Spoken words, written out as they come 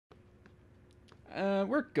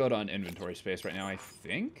We're good on inventory space right now, I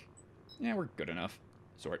think. Yeah, we're good enough.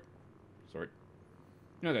 Sort. Sort.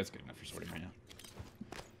 No, that's good enough for sorting right now.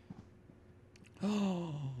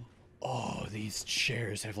 Oh, these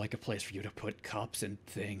chairs have like a place for you to put cups and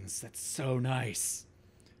things. That's so nice.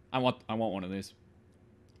 I want one of these.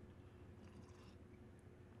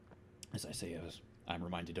 As I say, I'm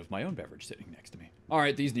reminded of my own beverage sitting next to me. All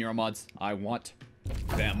right, these Neuromods, I want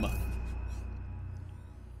them.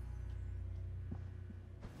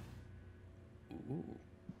 Ooh.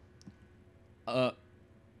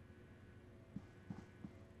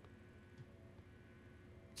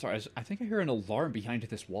 Sorry, I think I hear an alarm behind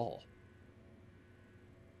this wall.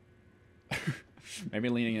 Maybe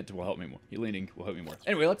leaning it will help me more. Leaning will help me more.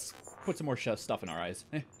 Anyway, let's put some more stuff in our eyes.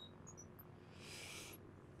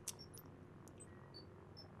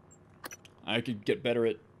 I could get better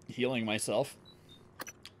at healing myself.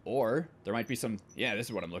 Or, there might be some... Yeah, this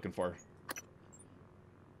is what I'm looking for.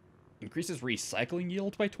 Increases recycling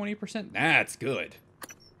yield by 20%? That's good.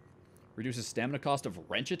 Reduces stamina cost of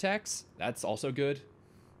wrench attacks? That's also good.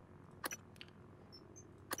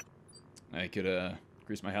 I could,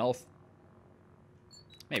 increase my health.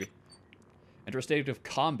 Maybe. Enter a state of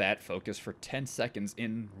combat focus for 10 seconds,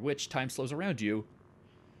 in which time slows around you.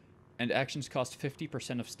 And actions cost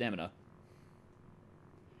 50% of stamina.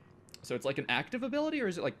 So it's like an active ability, or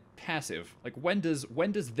is it like passive? Like when does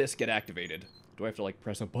this get activated? Do I have to like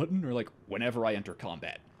press a button, or like whenever I enter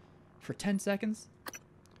combat? For 10 seconds?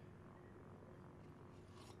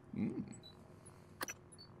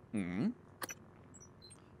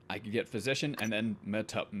 I could get physician and then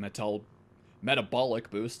metabolic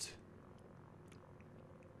boost.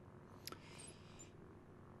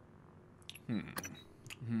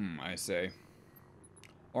 I say.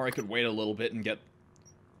 Or I could wait a little bit and get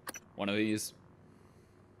one of these.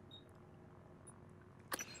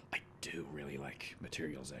 I do really like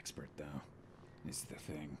materials expert, though. This is the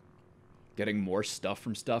thing. Getting more stuff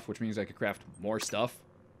from stuff, which means I could craft more stuff.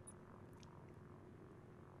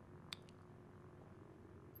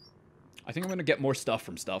 I think I'm going to get more stuff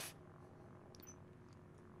from stuff.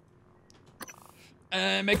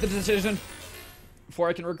 And make the decision before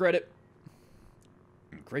I can regret it.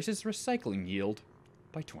 Increases recycling yield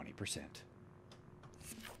by 20%.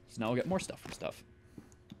 So now I'll get more stuff from stuff.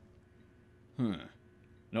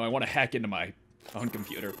 No, I want to hack into my own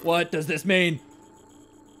computer. What does this mean?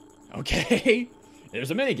 Okay.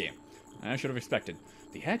 There's a minigame. I should have expected.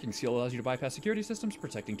 The hacking skill allows you to bypass security systems,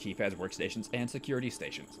 protecting keypads, workstations, and security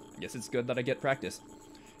stations. I guess it's good that I get practice.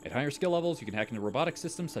 At higher skill levels, you can hack into robotic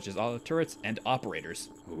systems such as auto turrets and operators.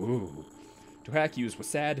 Ooh. To hack, use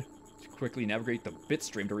WASD to quickly navigate the bit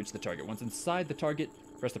stream to reach the target. Once inside the target,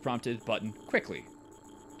 press the prompted button quickly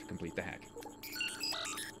to complete the hack.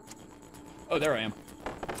 Oh, there I am.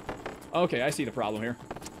 Okay, I see the problem here.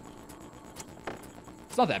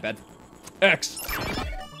 It's not that bad. X.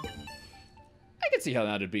 I can see how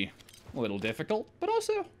that'd be a little difficult, but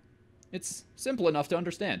also it's simple enough to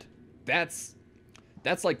understand. That's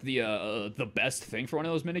like the best thing for one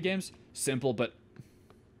of those minigames. Simple but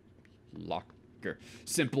locker.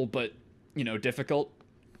 Simple but, you know, difficult.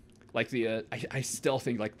 Like the I still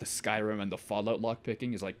think like the Skyrim and the Fallout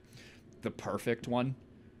lockpicking is like the perfect one.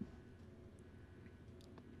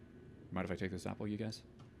 Mind if I take this apple, you guys?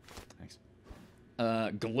 Thanks.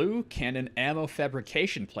 Glue, cannon, ammo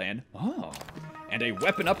fabrication plan. Oh. And a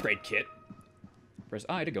weapon upgrade kit. Press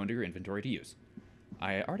I to go into your inventory to use.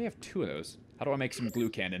 I already have 2 of those. How do I make some glue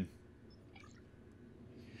cannon?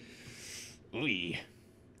 Ooh.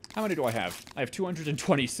 How many do I have? I have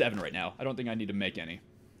 227 right now. I don't think I need to make any.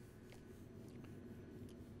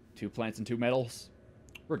 2 plants and 2 metals.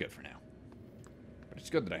 We're good for now. But it's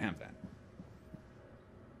good that I have that.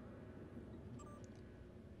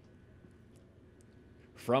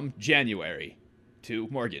 From January to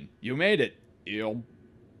Morgan. You made it.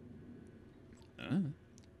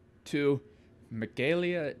 To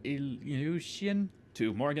Michaelia Illusion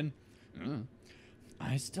to Morgan.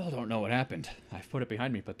 I still don't know what happened. I've put it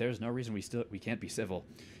behind me, but there's no reason we can't be civil.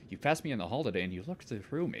 You passed me in the hall today and you looked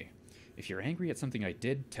through me. If you're angry at something I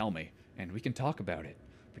did, tell me, and we can talk about it.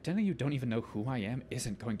 Pretending you don't even know who I am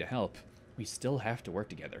isn't going to help. We still have to work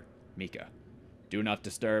together. Mika. Do not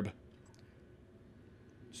disturb.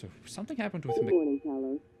 So, something happened with... Good morning,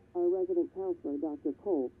 Talos. Our resident counselor, Dr.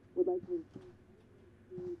 Cole, would like to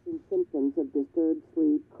explain symptoms of disturbed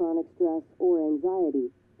sleep, chronic stress, or anxiety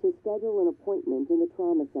to schedule an appointment in the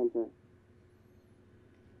trauma center.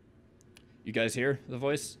 You guys hear the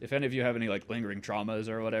voice? If any of you have any like lingering traumas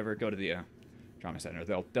or whatever, go to the trauma center.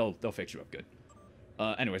 They'll fix you up good.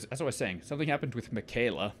 Anyways, as I was saying, something happened with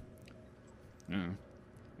Michaela.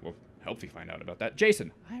 Well, hopefully find out about that.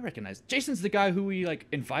 Jason. I recognize. Jason's the guy who we, like,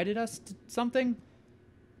 invited us to something?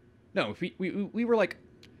 No, we were, like,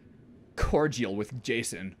 cordial with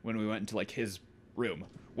Jason when we went into, like, his room.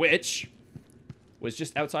 Which was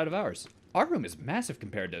just outside of ours. Our room is massive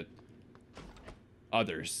compared to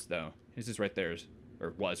others, though. His is right there.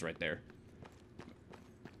 Or was right there.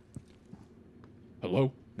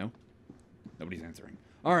 Hello? No? Nobody's answering.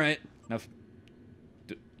 Alright.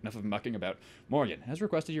 Enough of mucking about. Morgan has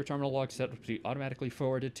requested your terminal log set to be automatically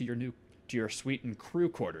forwarded to your suite and crew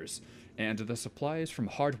quarters, and the supplies from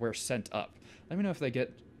hardware sent up. Let me know if they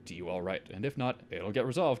get to you all right, and if not, it'll get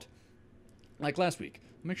resolved. Like last week,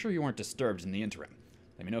 make sure you aren't disturbed in the interim.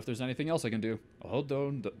 Let me know if there's anything else I can do. I'll hold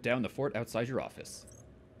down the fort outside your office.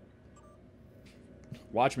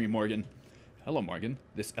 Watch me, Morgan. Hello, Morgan.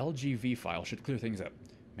 This LGV file should clear things up.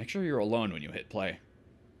 Make sure you're alone when you hit play.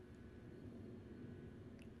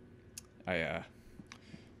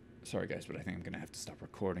 Sorry guys, but I think I'm gonna have to stop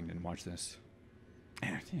recording and watch this.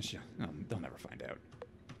 They'll never find out.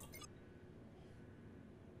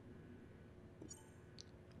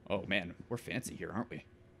 Oh man, we're fancy here, aren't we?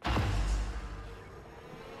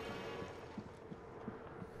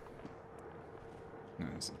 No,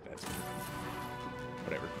 this is bad.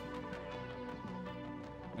 Whatever.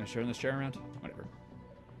 Am I sharing this chair around? Whatever.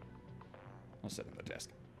 I'll sit on the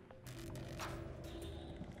desk.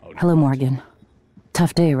 Oh, Hello, Morgan.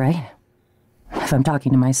 Tough day, right? If I'm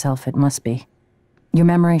talking to myself, it must be. Your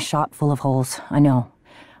memory's shot full of holes, I know.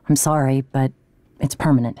 I'm sorry, but it's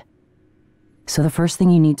permanent. So the first thing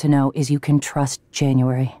you need to know is you can trust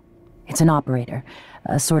January. It's an operator,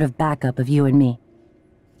 a sort of backup of you and me.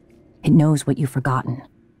 It knows what you've forgotten.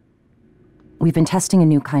 We've been testing a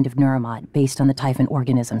new kind of neuromod based on the Typhon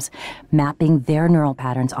organisms, mapping their neural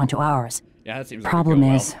patterns onto ours. Yeah, that seems like Problem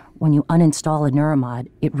is, when you uninstall a neuromod,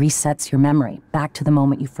 it resets your memory back to the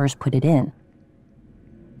moment you first put it in.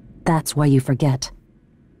 That's why you forget.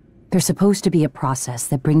 There's supposed to be a process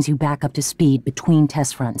that brings you back up to speed between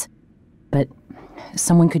test runs. But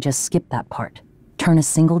someone could just skip that part, turn a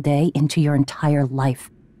single day into your entire life.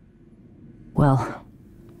 Well,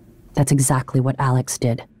 that's exactly what Alex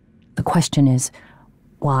did. The question is,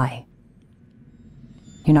 why?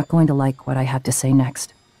 You're not going to like what I have to say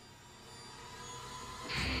next.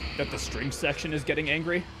 That the string section is getting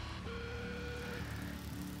angry?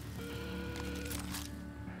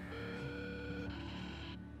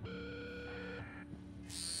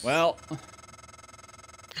 Well...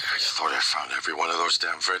 I thought I found every one of those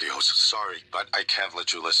damn videos. Sorry, but I can't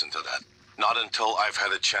let you listen to that. Not until I've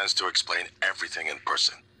had a chance to explain everything in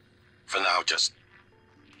person. For now, just...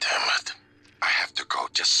 Damn it. I have to go.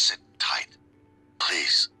 Just sit tight.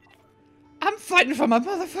 Please. I'm fighting for my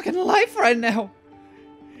motherfucking life right now!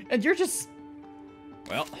 And you're just...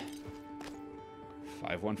 Well...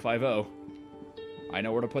 5150. I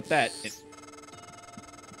know where to put that.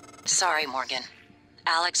 Sorry, Morgan.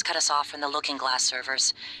 Alex cut us off from the Looking Glass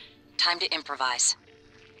servers. Time to improvise.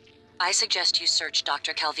 I suggest you search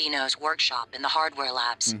Dr. Calvino's workshop in the hardware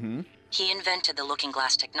labs. He invented the Looking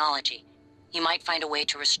Glass technology. You might find a way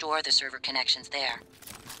to restore the server connections there.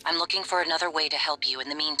 I'm looking for another way to help you in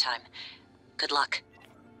the meantime. Good luck.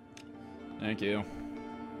 Thank you.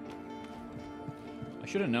 I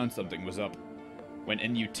should have known something was up when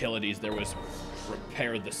in utilities there was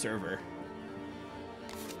repair the server.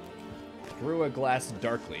 Through a glass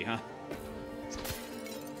darkly, huh?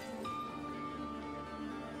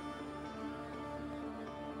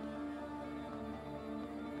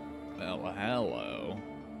 Well, hello.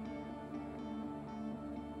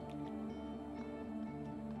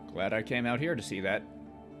 Glad I came out here to see that.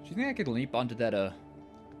 Do you think I could leap onto that,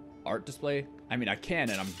 art display? I mean, I can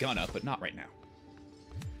and I'm gonna, but not right now.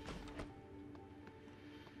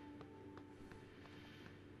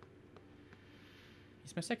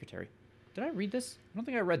 He's my secretary. Did I read this? I don't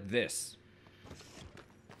think I read this.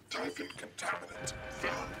 Typhon contaminant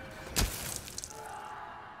found.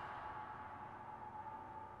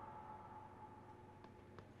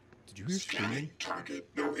 Did you hear screaming? Target,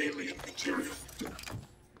 no alien material.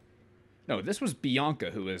 No, this was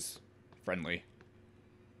Bianca who is friendly.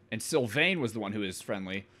 And Sylvain was the one who is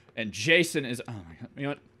friendly. And Jason is... Oh my god. You know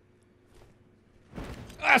what?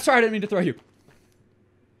 Ah, sorry, I didn't mean to throw you.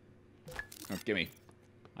 Oh, gimme.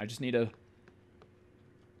 I just need a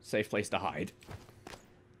safe place to hide.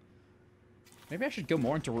 Maybe I should go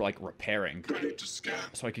more into, like, repairing. Ready to scan.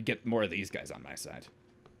 So I could get more of these guys on my side.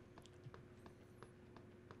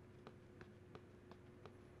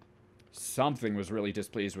 Something was really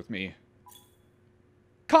displeased with me.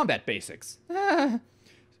 Combat basics.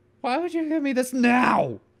 Why would you give me this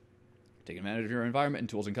now? Take advantage of your environment and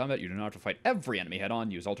tools in combat. You do not have to fight every enemy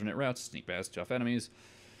head-on. Use alternate routes, sneak past tough enemies.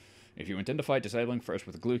 If you intend to fight, disabling first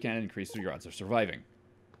with a glue cannon increases your odds of surviving.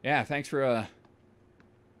 Yeah, thanks for,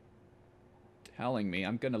 telling me.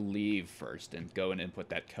 I'm gonna leave first and go and input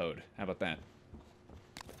that code. How about that?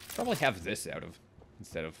 Probably have this out of,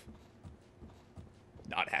 instead of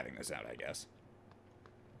not having this out, I guess.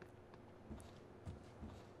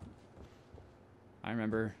 I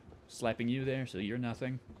remember slapping you there, so you're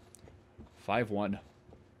nothing.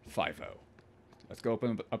 5150. Let's go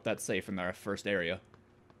open up that safe in our first area.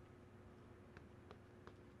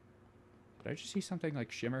 Did I just see something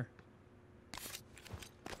like shimmer?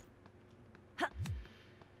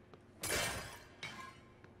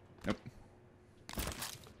 Nope.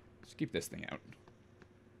 Let's keep this thing out.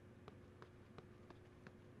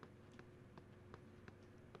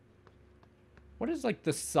 What is, like,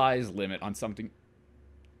 the size limit on something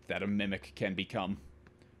that a mimic can become?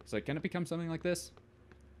 It's like, can it become something like this?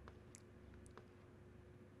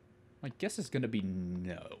 My guess is going to be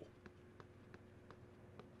no.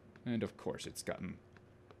 And, of course, it's gotten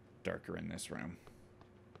darker in this room.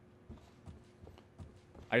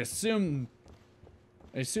 I assume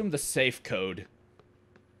the safe code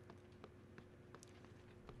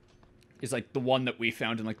is like the one that we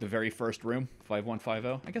found in like the very first room,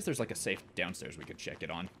 5150. I guess there's like a safe downstairs we could check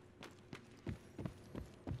it on.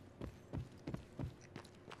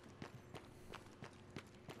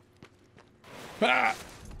 Ah!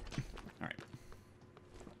 All right.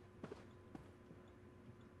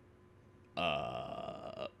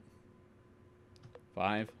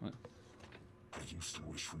 5. What? I used to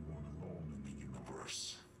wish we weren't alone in the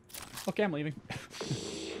universe. Okay, I'm leaving.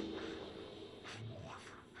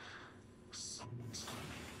 Someone's coming.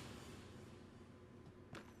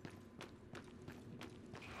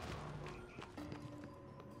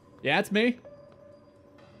 Yeah, it's me.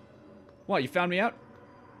 What, you found me out?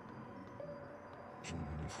 Even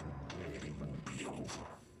if we're dead, it won't be over.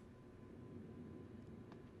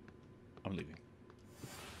 I'm leaving.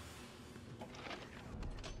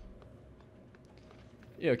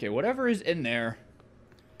 Yeah, okay, whatever is in there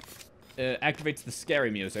activates the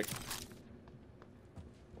scary music.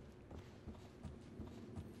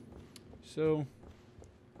 So,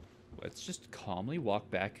 let's just calmly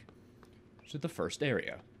walk back to the first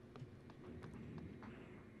area.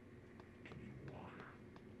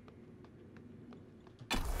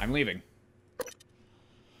 I'm leaving.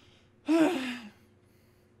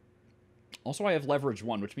 Also, I have leverage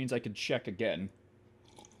 1, which means I can check again.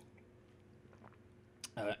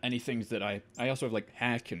 Any things that I also have like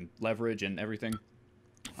hack and leverage and everything.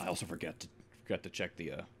 I also forgot to check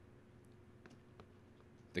the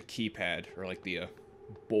keypad or like the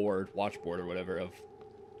watchboard or whatever of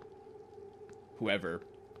whoever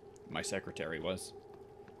my secretary was.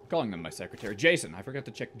 I'm calling them my secretary. Jason. I forgot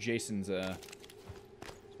to check Jason's. Is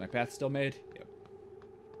my path still made? Yep.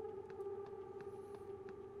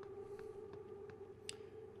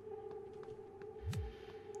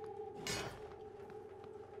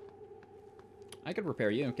 I could repair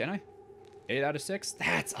you, can I? 8 out of 6?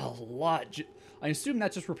 That's a lot. I assume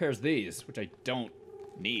that just repairs these, which I don't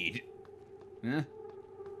need. Huh?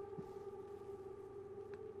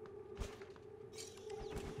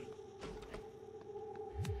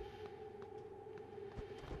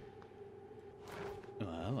 Oh,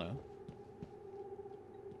 hello.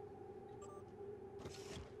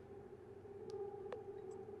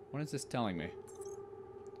 What is this telling me?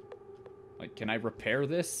 Like, can I repair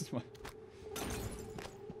this?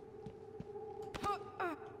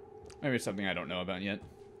 Maybe it's something I don't know about yet.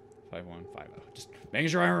 5150. Just making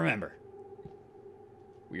sure I remember.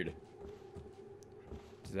 Weird.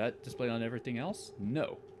 Does that display on everything else?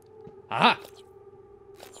 No. Aha!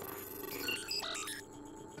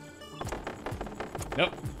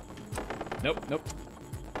 Nope. Nope, nope.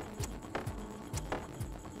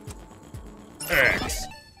 X.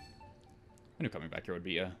 I knew coming back here would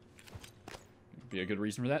be a good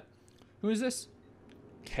reason for that. Who is this?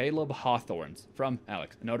 Caleb Hawthorns from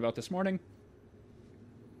Alex. A note about this morning.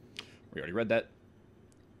 We already read that.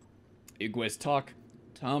 Igwes talk.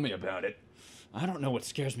 Tell me about it. I don't know what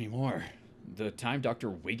scares me more. The time Dr.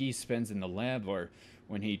 Wiggy spends in the lab or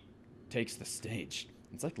when he takes the stage.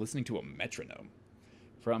 It's like listening to a metronome.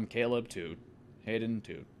 From Caleb to Hayden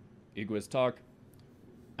to Igwes talk.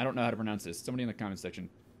 I don't know how to pronounce this. Somebody in the comment section,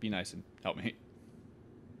 be nice and help me.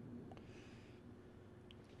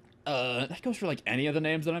 That goes for like any of the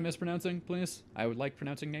names that I'm mispronouncing, please. I would like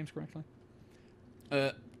pronouncing names correctly.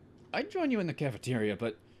 I'd join you in the cafeteria,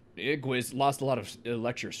 but Igwes lost a lot of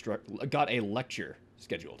got a lecture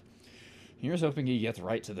scheduled. Here's hoping he gets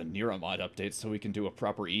right to the Neuromod updates so we can do a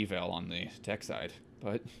proper eval on the tech side.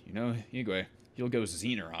 But, you know, Igwe, he'll go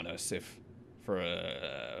Xener on us for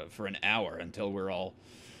an hour until we're all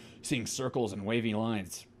seeing circles and wavy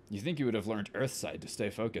lines. You think he would have learned Earthside to stay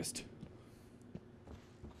focused.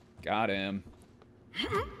 Got him.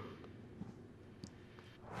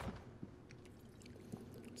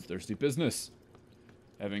 It's thirsty business.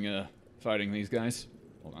 Fighting these guys.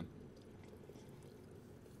 Hold on.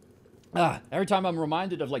 Every time I'm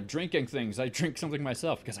reminded of, like, drinking things, I drink something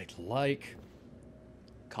myself, because I like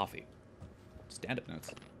coffee. Stand-up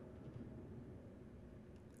notes.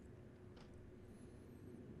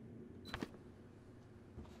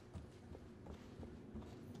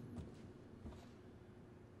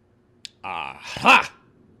 Aha!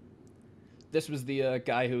 This was the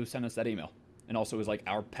guy who sent us that email. And also was like,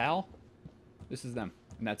 our pal? This is them.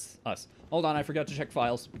 And that's us. Hold on, I forgot to check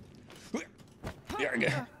files. There we go.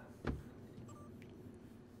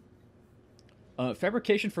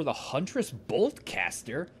 Fabrication for the Huntress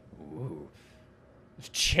Boltcaster. Ooh.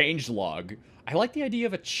 Changelog. I like the idea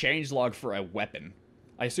of a changelog for a weapon.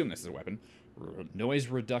 I assume this is a weapon. Noise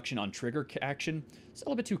reduction on trigger action. It's a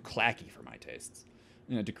little bit too clacky for my tastes.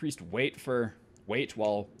 Decreased weight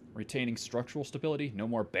while retaining structural stability. No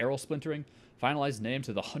more barrel splintering. Finalized name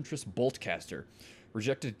to the Huntress Boltcaster.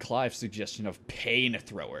 Rejected Clive's suggestion of Pain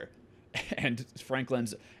Thrower. And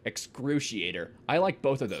Franklin's Excruciator. I like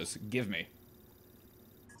both of those. Give me.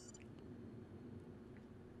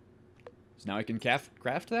 So now I can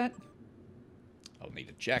craft that? I'll need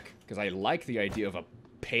to check, because I like the idea of a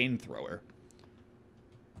Pain Thrower.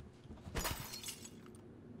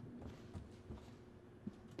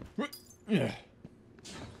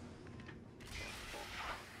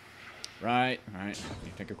 Right. Need to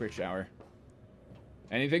take a quick shower.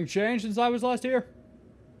 Anything changed since I was last here?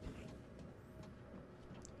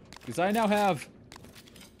 Because I now have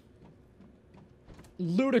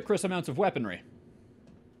ludicrous amounts of weaponry.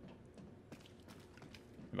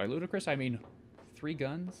 And by ludicrous, I mean 3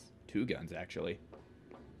 guns. 2 guns, actually.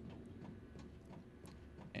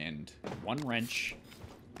 And 1 wrench.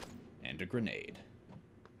 And a grenade.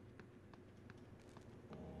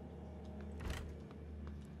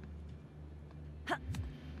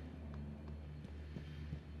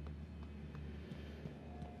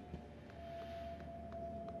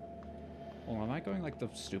 Oh, am I going like the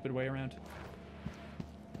stupid way around?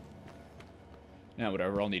 Now,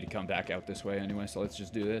 whatever, I'll need to come back out this way anyway, so let's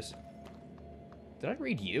just do this. Did I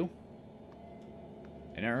read you?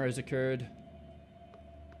 An error has occurred.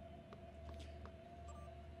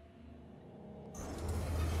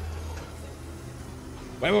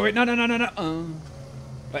 Wait, no.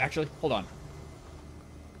 Wait, actually, hold on.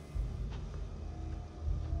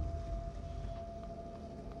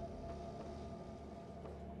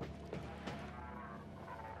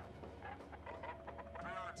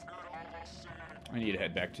 I need to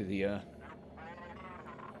head back to the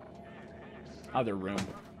other room.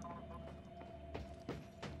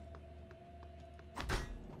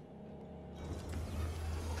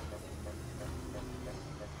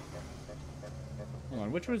 Hold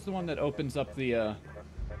on, which was the one that opens up the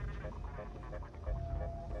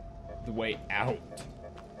way out?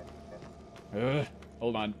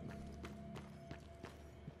 Hold on.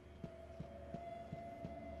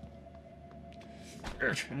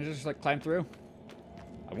 Can I just like climb through?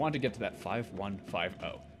 I wanted to get to that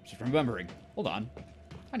 5150. Just remembering. Hold on.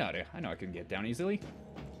 I know I can get down easily.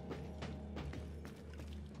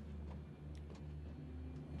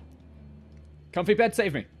 Comfy bed,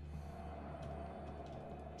 save me.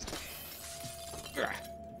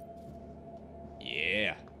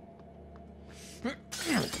 Yeah.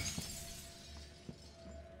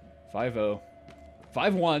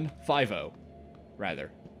 5150. Rather.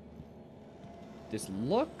 This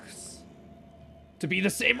looks to be the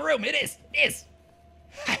same room. It is.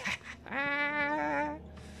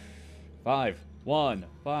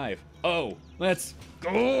 5150. Let's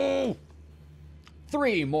go.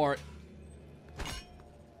 3 more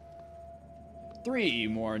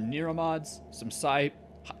Neuromods.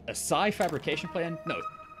 A psi fabrication plan. No,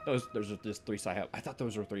 those are just 3 psi. I thought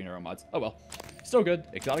those were 3 Neuromods. Oh well, still good.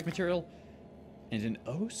 Exotic material and an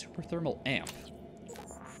O super thermal amp.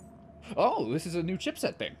 Oh, this is a new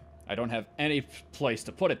chipset thing. I don't have any place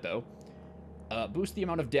to put it, though. Boost the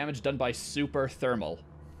amount of damage done by super thermal.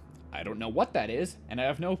 I don't know what that is, and I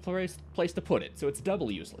have no place to put it, so it's double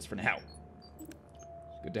useless for now.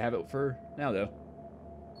 Good to have it for now, though.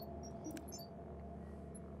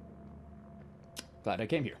 Glad I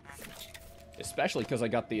came here. Especially because I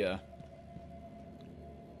got the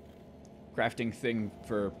crafting thing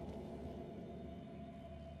for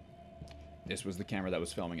This was the camera that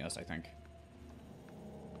was filming us, I think.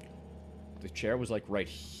 The chair was like right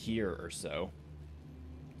here or so.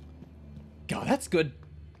 God, that's good.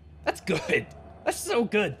 That's good. That's so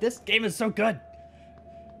good. This game is so good.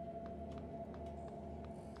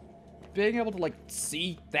 Being able to like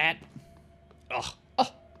see that. Ugh.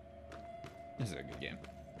 Oh. This is a good game.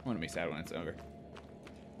 I'm gonna be sad when it's over.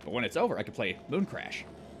 But when it's over, I can play Moon Crash.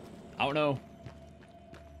 I don't know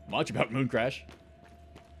much about Moon Crash.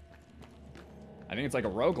 I think it's like a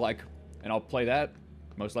roguelike, and I'll play that,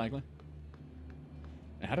 most likely.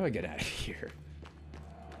 And how do I get out of here?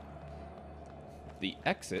 The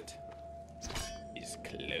exit is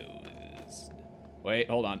closed. Wait,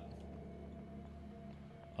 hold on.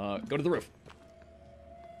 Go to the roof.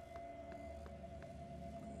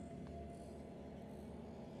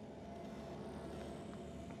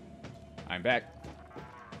 I'm back.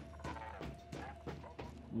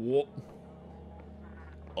 Whoa.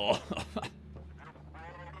 Oh.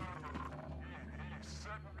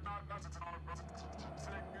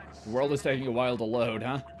 The world is taking a while to load,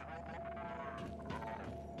 huh?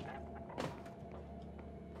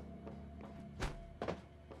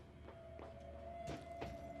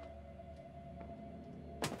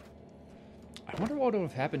 I wonder what would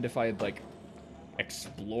have happened if I had, like,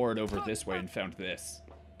 explored over this way and found this.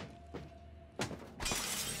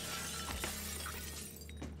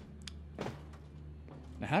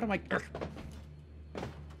 Now, how do I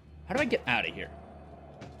get out of here?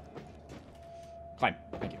 Climb.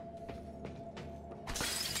 Thank you.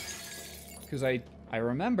 Because I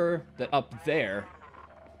remember that up there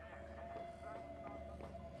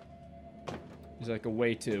is like a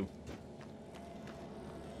way to...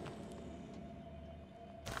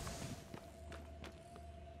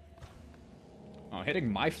 Oh,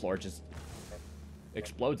 hitting my floor just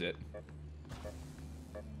explodes it.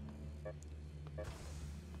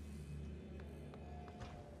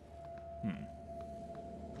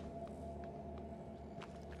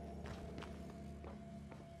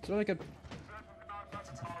 Is there like a...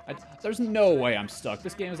 there's no way I'm stuck.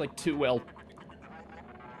 This game is like too well...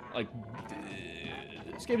 Like...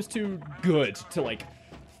 this game is too good to like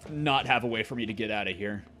not have a way for me to get out of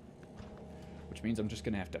here. Which means I'm just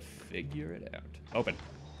gonna have to figure it out. Open.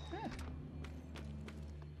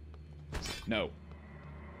 No.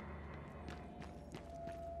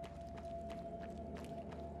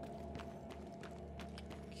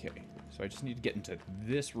 Okay, so I just need to get into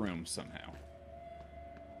this room somehow.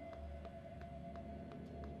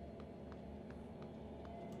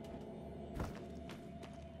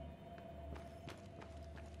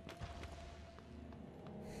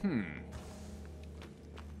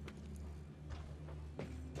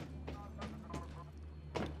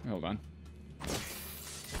 Hold on.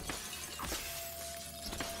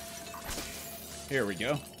 Here we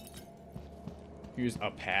go. Here's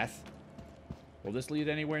a path. Will this lead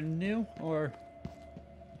anywhere new, or...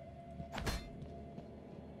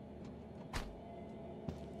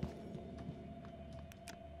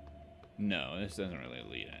 No, this doesn't really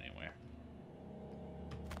lead anywhere.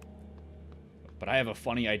 But I have a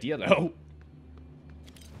funny idea, though.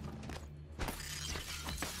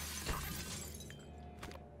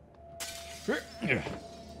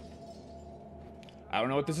 I don't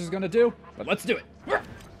know what this is gonna do, but let's do it.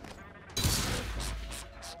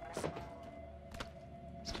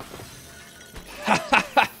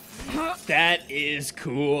 That is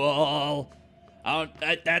cool. Of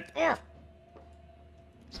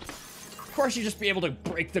course you just be able to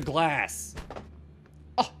break the glass.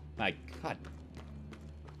 Oh my god.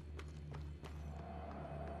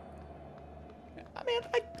 I mean,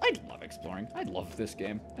 I love exploring. I love this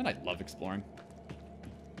game, and I love exploring.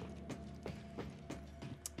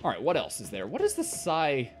 Alright, what else is there? What does the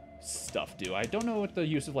psi stuff do? I don't know what the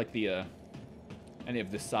use of, like, the, any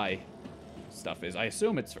of the psi stuff is. I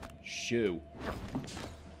assume it's for... Shoo.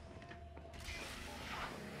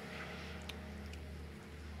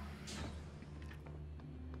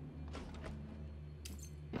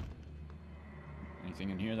 Anything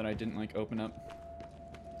in here that I didn't, like, open up?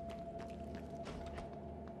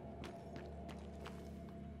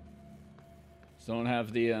 Still don't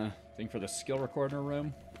have the, thing for the skill recorder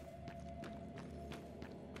room.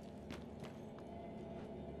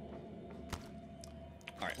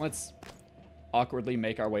 Alright, let's awkwardly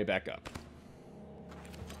make our way back up.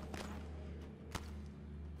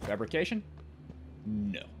 Fabrication?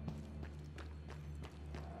 No.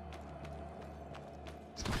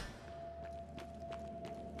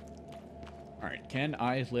 Alright, can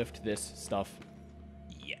I lift this stuff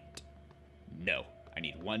yet? No. I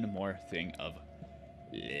need one more thing of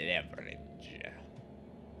leverage.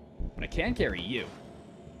 But I can carry you.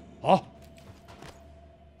 Oh!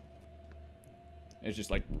 It's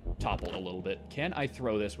just, like, toppled a little bit. Can I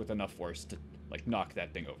throw this with enough force to, like, knock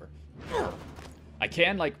that thing over? I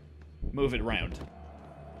can, like, move it around.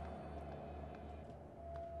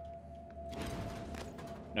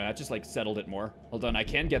 No, that just, like, settled it more. Hold on, I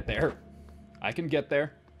can get there. I can get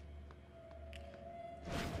there.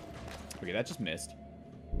 Okay, that just missed.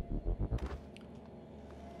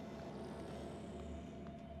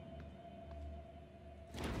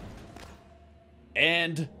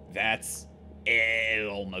 And that's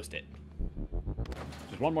almost it.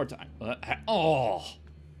 Just one more time. Oh!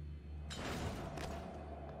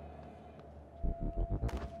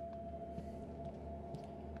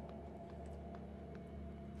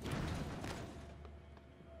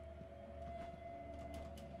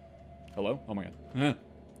 Hello? Oh my god.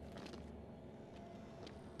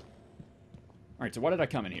 Alright, so why did I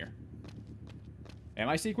come in here? Am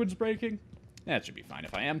I sequence breaking? That should be fine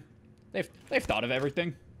if I am. They've thought of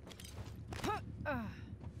everything.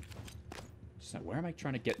 So where am I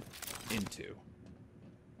trying to get into?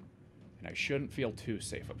 And I shouldn't feel too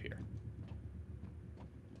safe up here.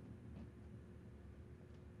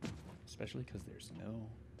 Especially because there's no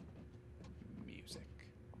music.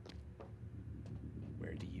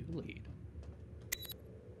 Where do you lead?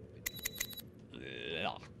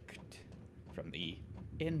 Locked. From the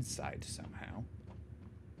inside somehow.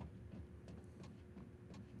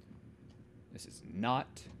 This is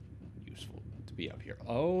not useful to be up here.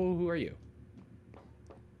 Oh, who are you?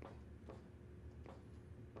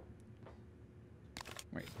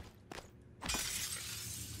 Wait.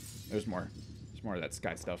 There's more. There's more of that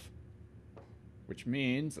sky stuff. Which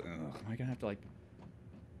means... am I gonna have to, like,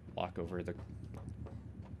 walk over the...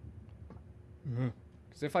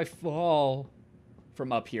 Because if I fall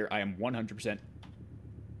from up here, I am 100%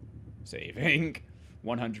 saving.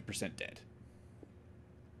 100% dead.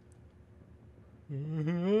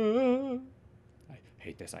 I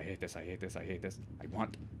hate this, I hate this, I hate this, I hate this. I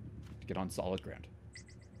want to get on solid ground.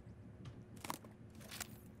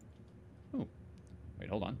 Oh. Wait,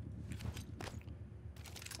 hold on.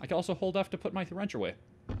 I can also hold F to put my wrench away.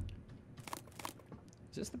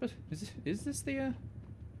 Is this the,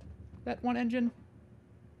 that one engine?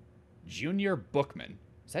 Junior Bookman.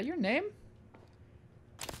 Is that your name?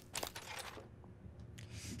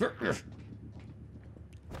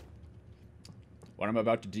 What I'm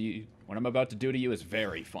about to do to you is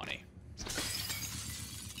very funny.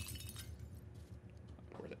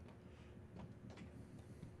 Worth it.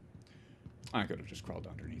 I could have just crawled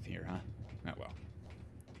underneath here, huh? Oh well.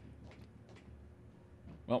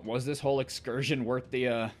 Well, was this whole excursion worth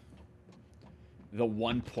the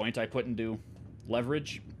 1 point I put into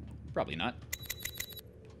leverage? Probably not.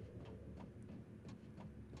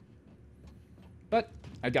 But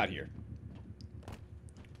I got here.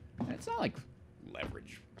 And it's not like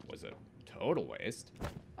leverage was a total waste.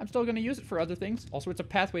 I'm still going to use it for other things. Also, it's a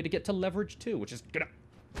pathway to get to leverage 2, which is gonna...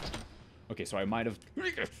 Okay, so I might have...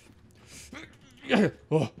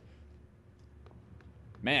 Oh.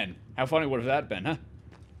 Man, how funny would have that been, huh?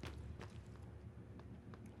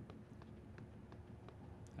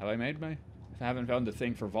 Have I made my... I haven't found the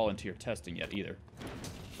thing for volunteer testing yet, either.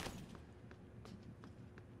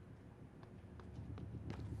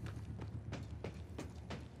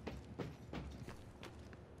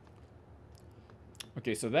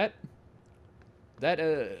 Okay, so that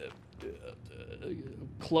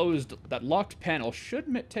locked panel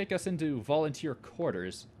should take us into volunteer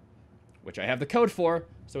quarters, which I have the code for,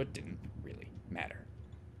 so it didn't really matter.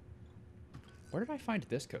 Where did I find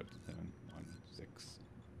this code?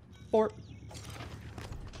 7164.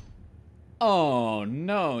 Oh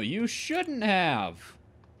no, you shouldn't have.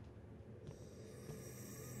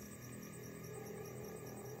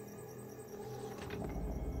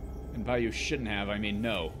 And by you shouldn't have, I mean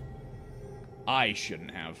no. I shouldn't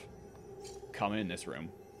have come in this room.